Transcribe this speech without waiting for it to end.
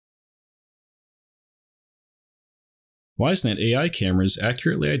Wisenet AI cameras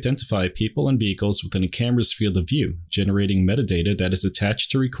accurately identify people and vehicles within a camera's field of view, generating metadata that is attached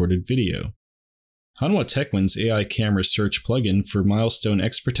to recorded video. Hanwha Techwin's AI camera search plugin for Milestone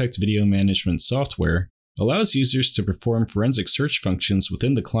XProtect video management software allows users to perform forensic search functions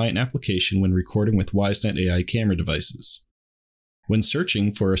within the client application when recording with Wisenet AI camera devices. When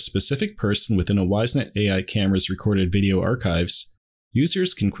searching for a specific person within a Wisenet AI camera's recorded video archives,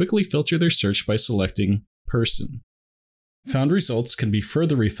 users can quickly filter their search by selecting Person. Found results can be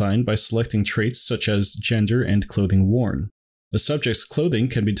further refined by selecting traits such as gender and clothing worn. A subject's clothing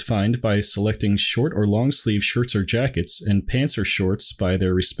can be defined by selecting short or long sleeve shirts or jackets, and pants or shorts by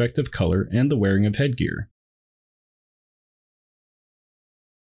their respective color and the wearing of headgear.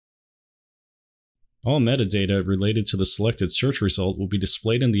 All metadata related to the selected search result will be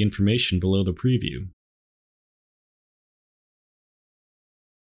displayed in the information below the preview.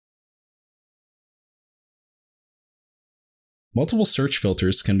 Multiple search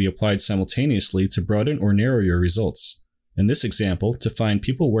filters can be applied simultaneously to broaden or narrow your results. In this example, to find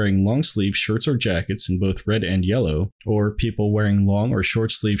people wearing long-sleeve shirts or jackets in both red and yellow, or people wearing long or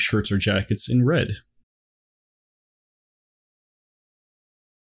short-sleeve shirts or jackets in red.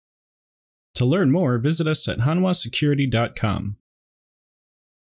 To learn more, visit us at hanwhasecurity.com.